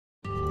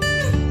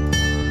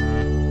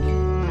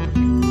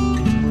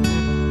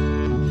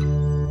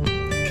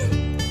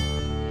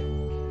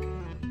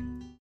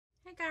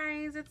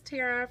it's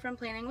Tara from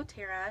Planning with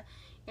Tara,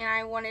 and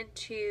I wanted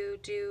to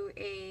do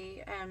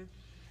a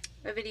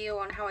video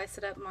on how I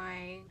set up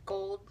my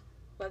gold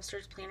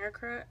Websters planner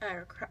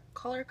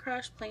color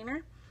crush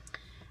planner.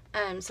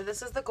 So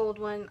this is the gold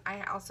one.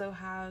 I also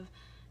have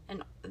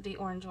the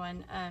orange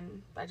one.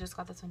 I just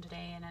got this one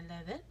today and I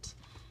love it.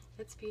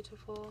 It's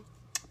beautiful.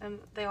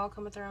 They all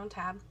come with their own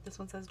tab. This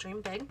one says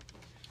Dream Big.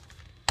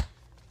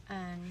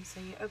 So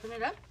you open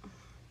it up.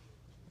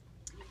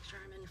 Make sure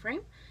I'm in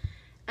frame.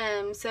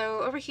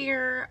 So over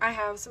here I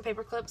have some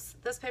paper clips.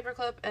 This paper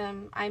clip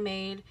I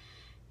made,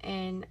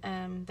 and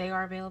they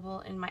are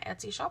available in my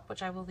Etsy shop,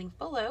 which I will link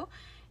below.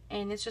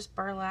 And it's just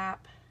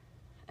burlap,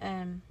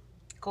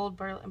 gold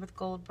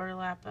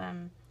burlap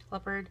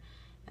leopard,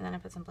 and then I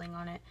put some bling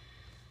on it.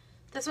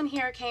 This one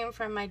here came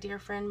from my dear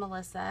friend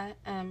Melissa.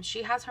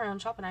 She has her own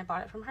shop and I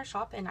bought it from her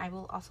shop, and I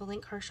will also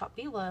link her shop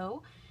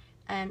below.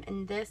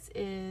 And this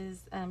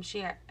is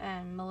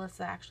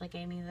Melissa actually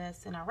gave me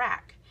this in a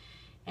rack,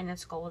 and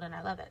it's gold and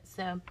I love it.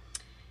 So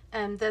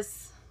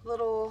this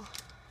little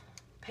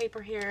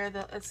paper here,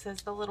 it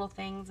says the little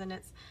things, and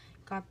it's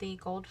got the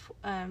gold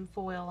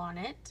foil on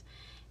it.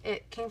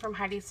 It came from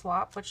Heidi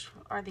Swap, which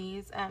are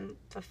these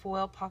the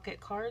foil pocket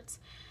cards.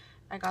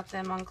 I got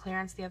them on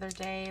clearance the other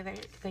day.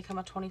 They come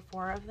with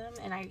 24 of them,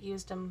 and I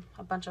used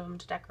a bunch of them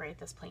to decorate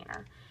this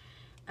planner.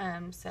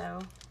 So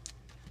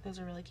those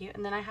are really cute.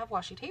 And then I have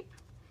washi tape.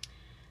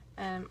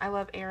 I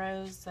love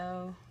arrows,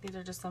 so these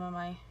are just some of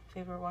my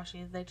favorite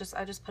washi.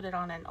 I just put it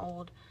on an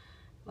old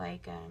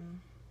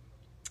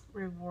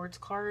rewards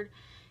card,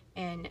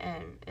 and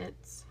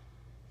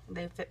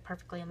they fit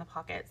perfectly in the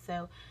pocket.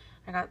 So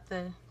I got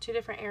the two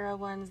different arrow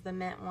ones, the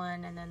mint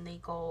one, and then the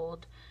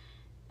gold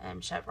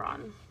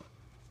chevron.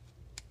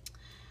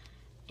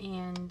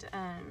 And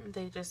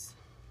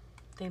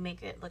they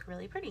make it look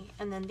really pretty.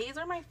 And then these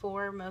are my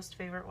 4 most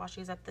favorite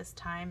washies at this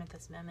time, at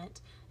this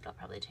moment. It'll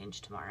probably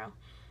change tomorrow.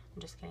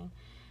 I'm just kidding.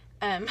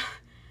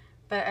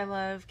 But I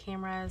love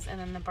cameras, and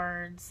then the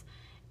birds,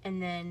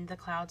 and then the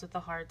clouds with the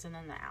hearts, and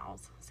then the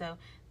owls. So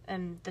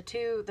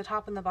the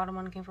top and the bottom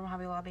one came from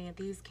Hobby Lobby.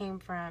 These came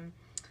from,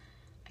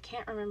 I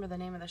can't remember the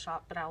name of the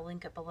shop, but I'll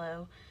link it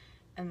below.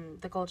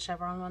 And the gold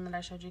chevron one that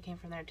I showed you came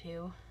from there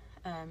too.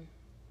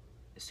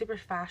 Super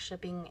fast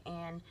shipping,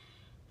 and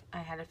I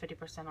had a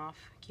 50% off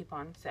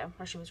coupon,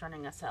 or she was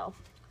running a sale.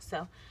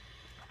 So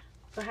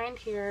behind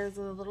here is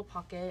a little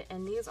pocket,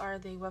 and these are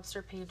the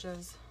Webster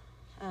Pages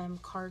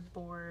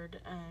cardboard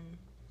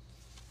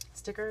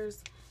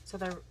stickers. So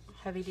they're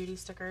heavy duty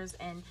stickers,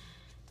 and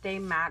they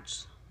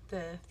match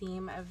the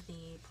theme of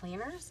the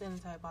planners,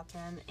 and so I bought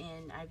them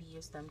and I've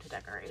used them to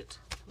decorate,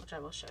 which I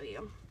will show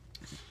you.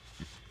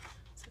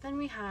 So then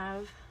we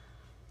have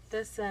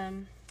this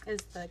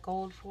is the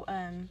gold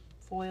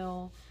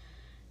foil,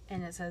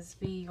 and it says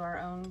be your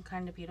own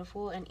kind of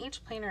beautiful, and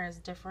each planner is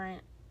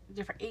different,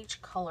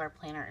 each color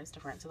planner is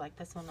different. So like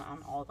this one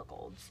on all the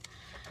golds.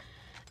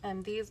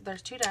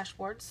 There's 2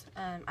 dashboards.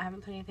 I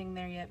haven't put anything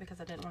there yet because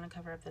I didn't want to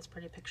cover up this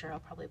pretty picture. I'll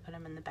probably put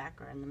them in the back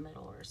or in the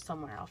middle or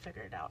somewhere. I'll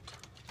figure it out.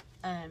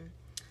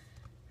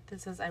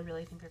 I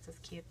really think this is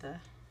cute, the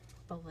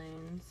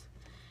balloons.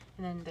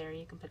 And then there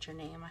you can put your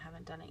name. I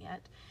haven't done it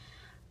yet.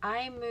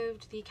 I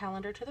moved the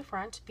calendar to the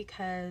front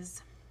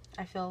because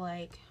I feel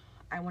like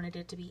I wanted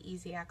it to be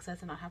easy access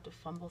and not have to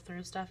fumble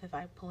through stuff if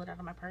I pull it out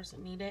of my purse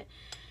and need it.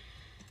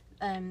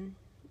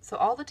 So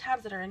all the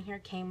tabs that are in here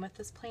came with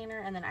this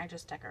planner, and then I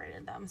just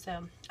decorated them.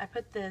 So I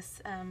put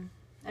this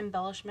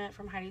embellishment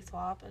from Heidi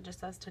Swap. It just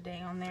says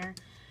today on there.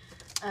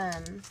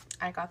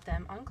 I got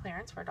them on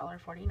clearance for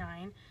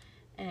 $1.49,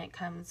 and it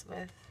comes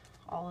with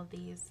all of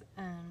these.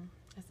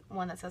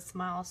 One that says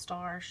smile,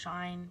 star,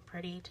 shine,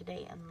 pretty,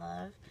 today, and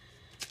love.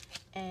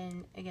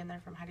 And again,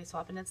 they're from Heidi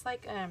Swap, and it's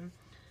like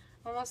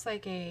almost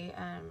like a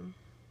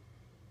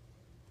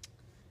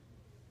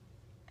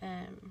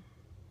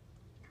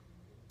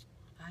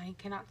I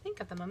cannot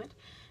think at the moment,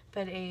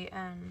 but a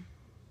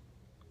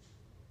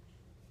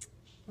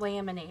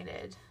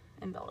laminated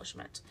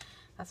embellishment.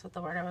 That's what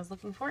the word I was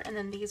looking for. And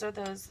then these are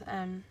those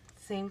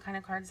same kind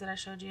of cards that I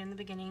showed you in the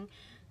beginning,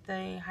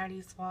 the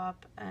Heidi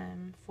Swap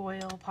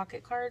foil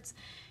pocket cards.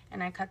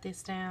 And I cut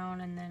this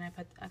down, and then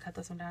I cut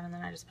this one down, and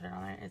then I just put it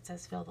on there. It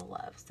says feel the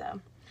love.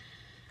 So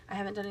I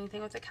haven't done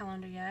anything with the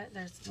calendar yet.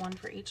 There's one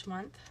for each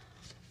month.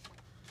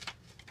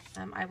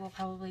 I will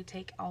probably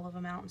take all of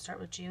them out and start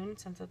with June,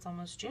 since it's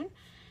almost June.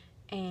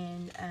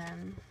 And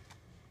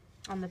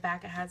on the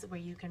back it has where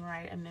you can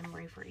write a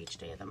memory for each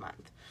day of the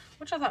month,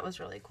 which I thought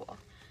was really cool.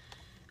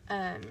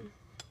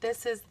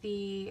 This is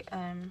the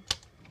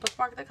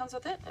bookmark that comes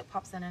with it. It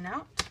pops in and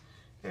out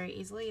very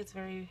easily. It's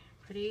very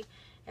pretty.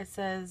 It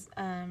says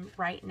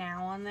right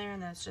now on there,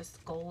 and that's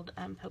just gold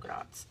polka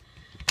dots.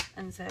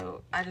 And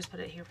so I just put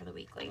it here for the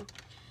weekly.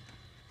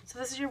 So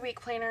this is your week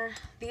planner.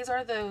 These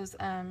are those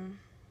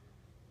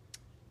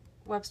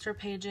Webster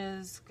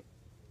Pages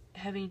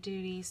heavy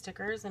duty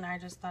stickers, and I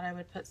just thought I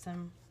would put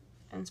some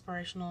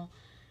inspirational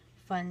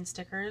fun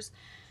stickers.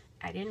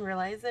 I didn't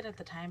realize it at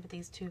the time, but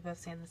these two both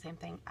say the same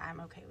thing. I'm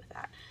okay with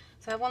that.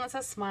 So I have one that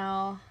says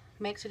smile,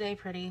 make today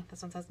pretty.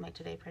 This one says make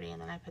today pretty,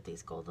 and then I put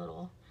these gold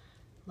little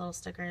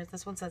stickers.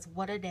 This one says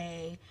what a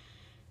day,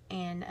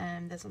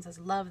 and this one says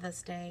love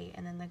this day,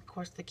 and then of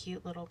course the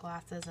cute little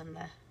glasses and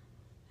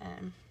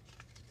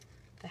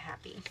the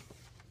happy.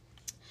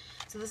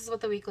 So this is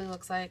what the weekly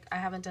looks like. I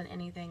haven't done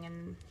anything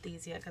in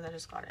these yet because I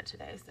just got it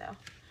today. So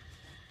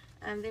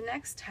the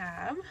next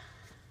tab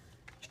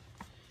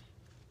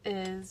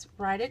is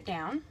write it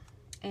down,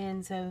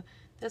 and so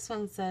this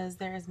one says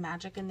there is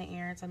magic in the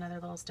air. It's another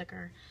little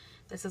sticker.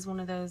 This is one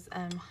of those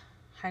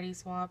Heidi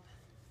Swap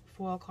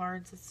foil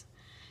cards,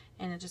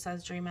 and it just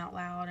says dream out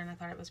loud, and I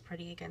thought it was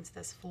pretty against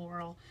this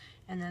floral,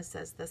 and this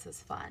says this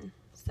is fun.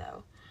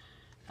 So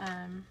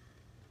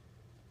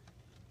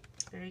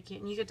very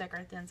cute, and you could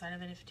decorate the inside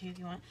of it if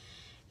you want.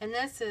 And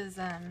this is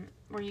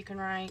where you can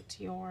write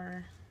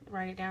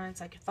it down.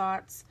 It's like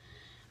thoughts,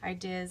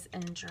 ideas,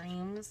 and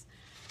dreams.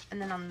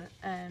 And then on the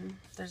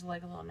there's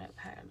like a little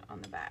notepad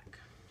on the back.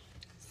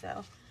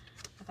 So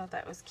I thought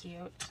that was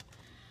cute.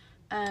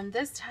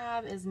 This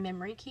tab is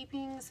memory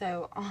keeping.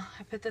 So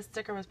I put this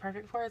sticker was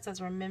perfect for it. It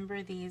says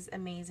remember these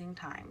amazing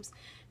times,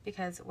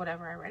 because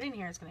whatever I read in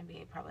here is going to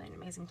be probably an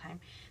amazing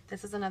time.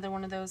 This is another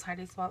one of those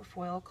Heidi Swap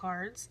foil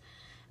cards.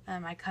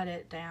 I cut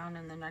it down,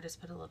 and then I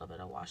just put a little bit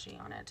of washi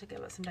on it to give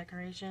it some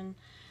decoration.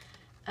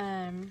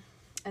 And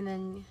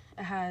then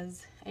it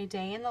has a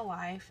day in the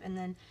life, and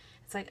then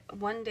it's like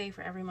one day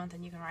for every month,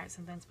 and you can write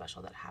something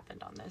special that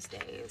happened on those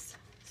days.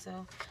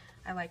 So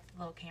I like the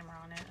little camera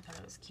on it. I thought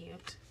it was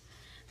cute.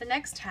 The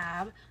next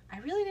tab, I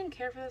really didn't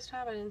care for this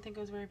tab. I didn't think it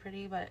was very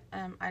pretty, but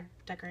I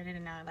decorated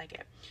and now I like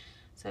it.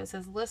 So it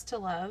says list to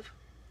love,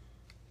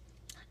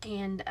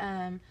 and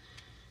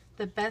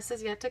the best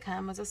is yet to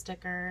come was a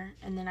sticker,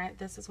 and then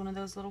this is one of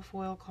those little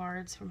foil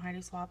cards from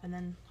Heidi Swap, and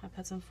then I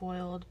put some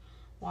foiled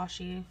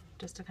washi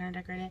just to kind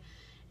of decorate it.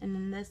 And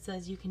then this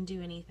says you can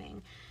do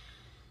anything.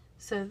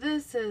 So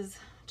this is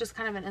just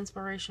kind of an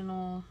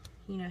inspirational,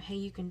 you know, hey,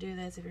 you can do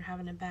this if you're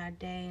having a bad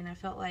day. And I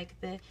felt like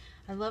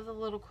I love the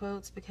little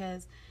quotes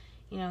because,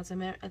 you know, it's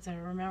a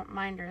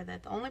reminder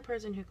that the only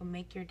person who can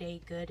make your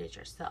day good is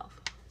yourself.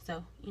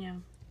 So, you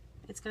know,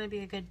 it's going to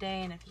be a good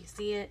day, and if you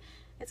see it,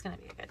 it's going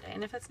to be a good day.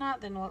 And if it's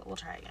not, then we'll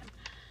try again.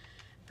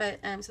 But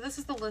so this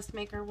is the list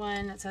maker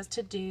one. It says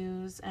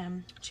to-dos,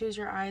 close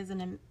your eyes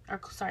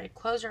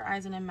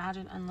and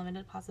imagine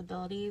unlimited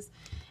possibilities,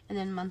 and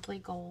then monthly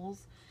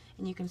goals,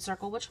 and you can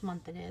circle which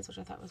month it is, which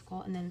I thought was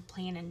cool, and then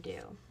plan and do,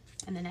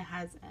 and then it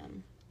has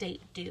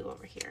date due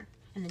over here,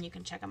 and then you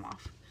can check them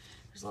off.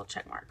 There's little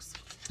check marks.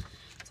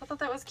 So I thought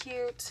that was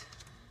cute.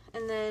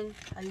 And then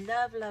I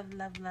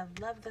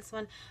love this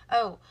one.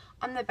 Oh,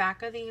 on the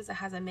back of these it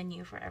has a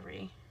menu for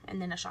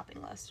and then a shopping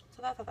list.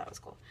 So I thought that was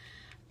cool.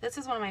 This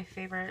is one of my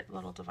favorite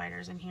little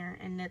dividers in here,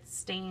 and it's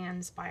staying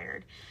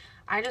inspired.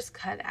 I just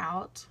cut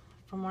out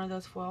from one of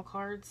those foil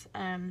cards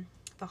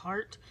the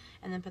heart,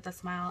 and then put the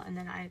smile, and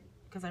then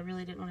because I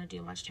really didn't want to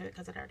do much to it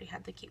because it already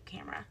had the cute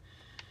camera.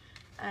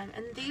 And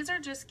these are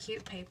just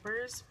cute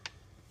papers,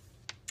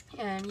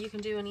 and you can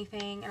do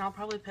anything, and I'll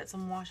probably put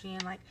some washi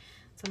in like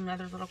some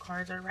other little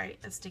cards, or write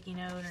a sticky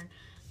note, or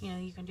you know,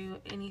 you can do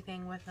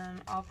anything with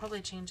them. I'll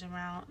probably change them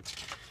out.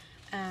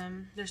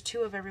 There's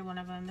two of every one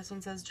of them. This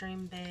one says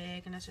dream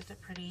big, and it's just a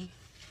pretty,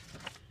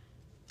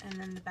 and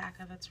then the back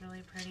of it's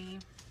really pretty.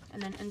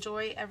 And then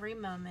enjoy every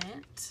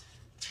moment.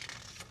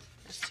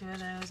 There's two of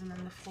those, and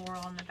then the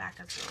floral on the back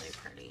is really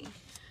pretty.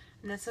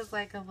 And this is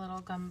like a little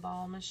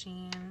gumball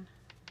machine.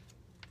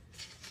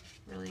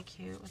 Really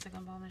cute with the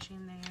gumball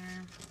machine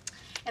there.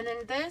 And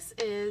then this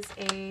is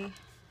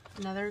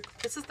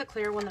this is the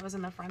clear one that was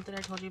in the front that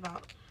I told you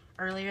about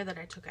earlier that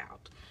I took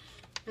out.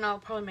 And I'll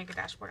probably make a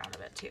dashboard out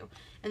of it too.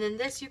 And then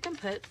this you can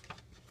put,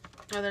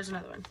 oh, there's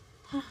another one.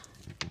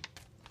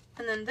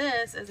 And then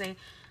this is a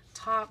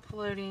top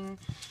loading,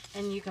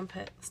 and you can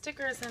put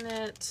stickers in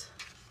it.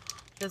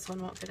 This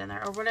one won't fit in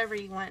there, or whatever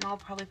you want. And I'll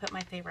probably put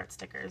my favorite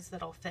stickers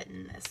that'll fit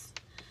in this.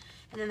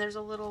 And then there's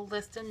a little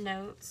list and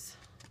notes.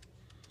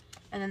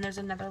 And then there's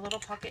another little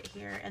pocket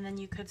here, and then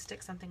you could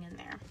stick something in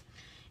there.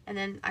 And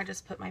then I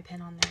just put my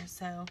pin on there.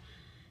 So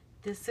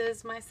this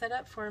is my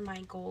setup for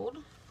my gold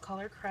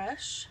Color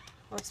Crush,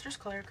 Websters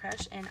Color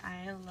Crush, and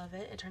I love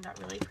it. It turned out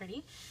really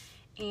pretty.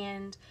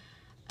 And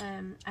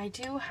I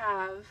do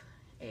have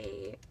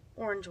a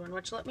orange one,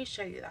 which let me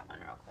show you that one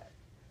real quick.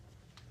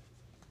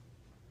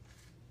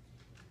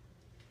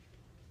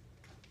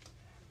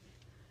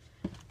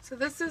 So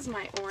this is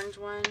my orange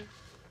one.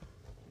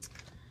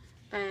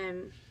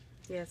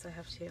 Yes, I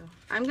have two.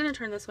 I'm going to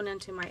turn this one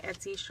into my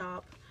Etsy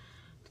shop,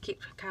 to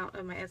keep count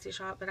of my Etsy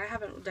shop, but I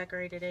haven't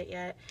decorated it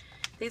yet.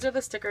 These are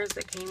the stickers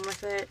that came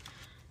with it.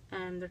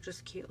 They're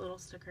just cute little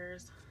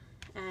stickers.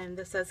 And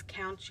this says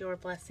count your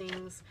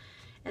blessings.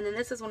 And then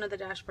this is one of the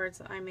dashboards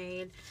that I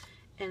made,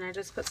 and I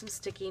just put some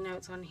sticky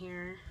notes on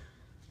here.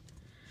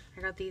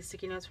 I got these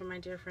sticky notes from my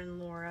dear friend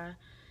Laura,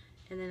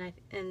 and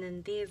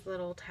then these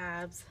little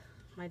tabs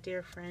my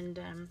dear friend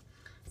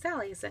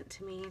Sally sent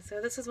to me.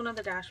 So this is one of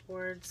the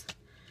dashboards.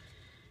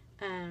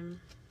 And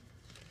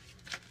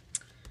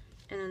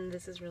then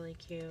this is really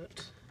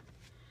cute.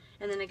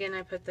 And then again,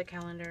 I put the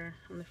calendar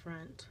on the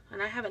front.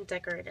 And I haven't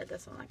decorated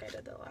this one like I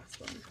did the last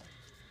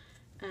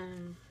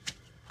one.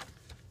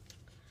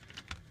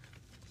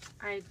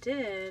 I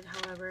did,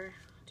 however,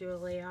 do a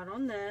layout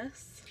on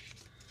this.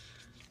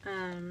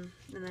 And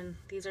then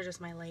these are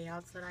just my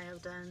layouts that I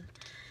have done.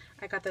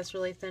 I got this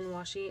really thin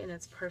washi and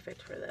it's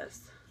perfect for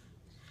this.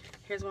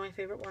 Here's one of my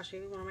favorite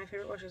washi. One of my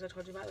favorite washes I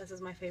told you about. This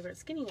is my favorite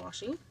skinny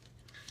washi.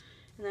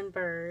 And then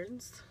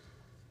birds.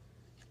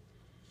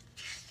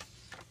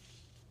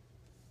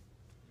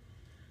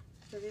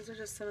 So these are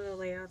just some of the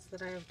layouts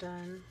that I have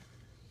done.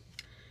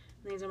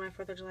 And these are my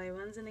 4th of July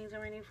ones, and these are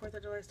my new 4th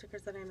of July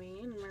stickers that I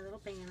made, and my little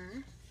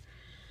banner.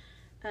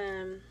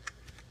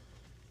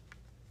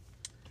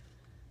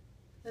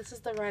 This is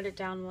the write it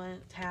down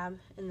one tab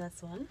in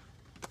this one.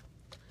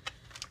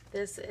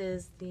 This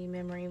is the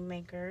memory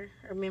maker,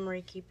 or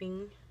memory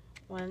keeping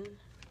one.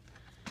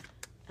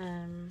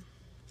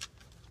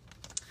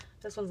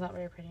 This one's not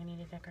very pretty, I need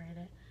to decorate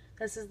it.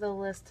 This is the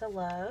list to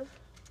love.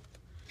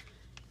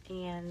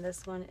 And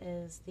this one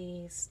is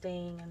the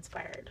staying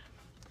inspired.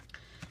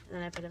 And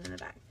then I put them in the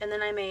back. And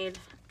then I made,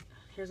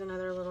 here's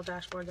another little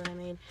dashboard that I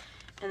made.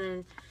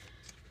 And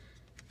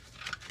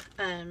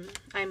then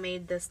I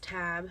made this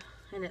tab,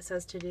 and it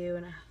says to do,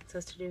 and it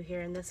says to do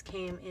here. And this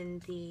came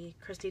in the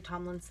Christy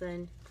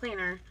Tomlinson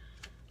Planner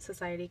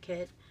Society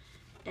kit.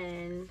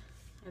 And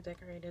I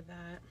decorated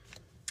that.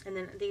 And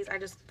then these, I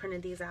just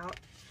printed these out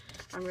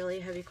on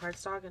really heavy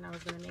cardstock, and I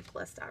was going to make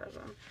lists out of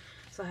them.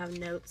 So I have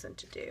notes and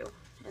to do.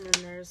 And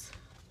then there's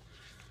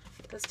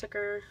the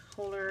sticker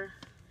holder,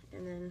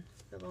 and then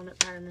the little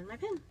notepad, and then my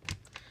pen.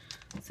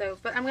 So,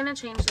 but I'm going to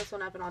change this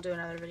one up, and I'll do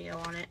another video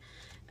on it.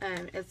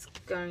 It's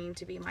going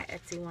to be my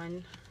Etsy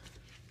one.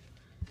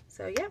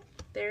 So yeah,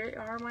 there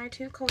are my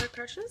 2 color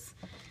crushes.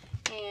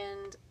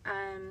 And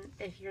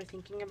if you're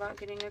thinking about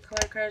getting a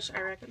color crush,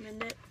 I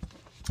recommend it.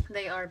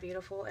 They are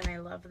beautiful, and I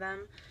love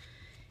them.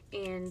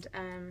 And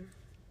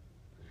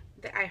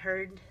I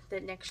heard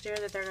that next year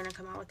that they're going to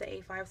come out with the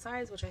A5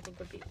 size, which I think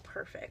would be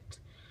perfect.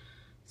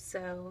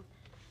 So,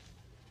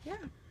 yeah.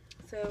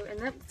 So, and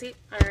then, see,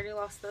 I already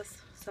lost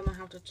this, so I'm going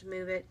to have to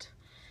move it.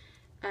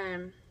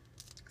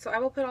 So I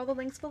will put all the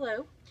links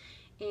below.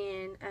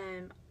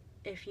 And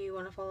if you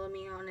want to follow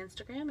me on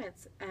Instagram,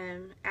 it's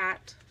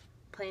at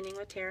Planning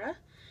with Tara.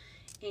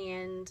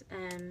 And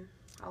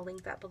I'll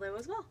link that below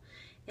as well.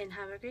 And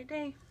have a great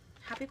day.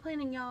 Happy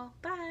planning, y'all.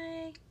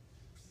 Bye.